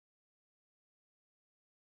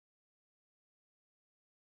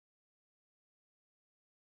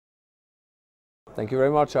Thank you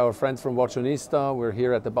very much, our friends from Watchonista. We're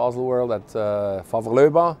here at the Basel World at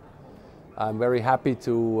Favre-Leuba. I'm very happy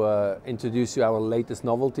to introduce you our latest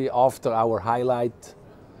novelty. After our highlight,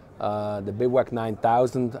 the Bivouac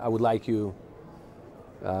 9000, I would like you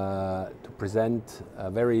to present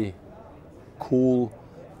a very cool,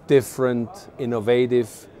 different,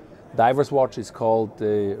 innovative diver's watch. It's called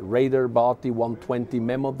the Raider Bathy 120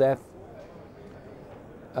 MemoDepth.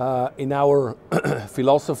 In our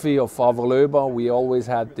philosophy of Favre-Leuba, we always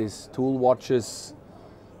had these tool watches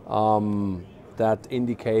that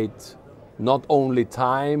indicate not only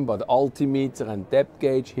time, but altimeter and depth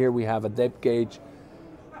gauge. Here we have a depth gauge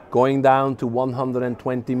going down to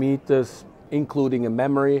 120 meters, including a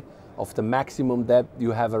memory of the maximum depth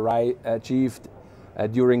you have achieved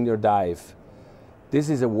during your dive. This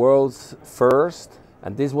is a world's first,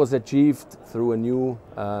 and this was achieved through a new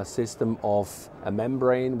system of a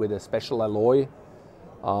membrane with a special alloy.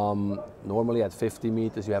 Normally at 50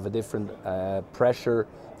 meters you have a different pressure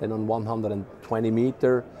than on 120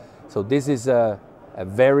 meter. So this is a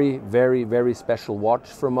very, very, very special watch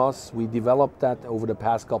from us. We developed that over the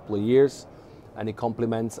past couple of years, and it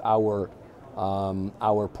complements our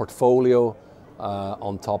portfolio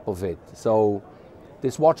on top of it. So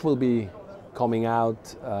this watch will be coming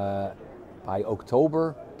out by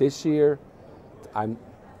October this year. I'm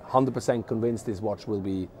 100% convinced this watch will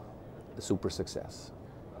be a super success.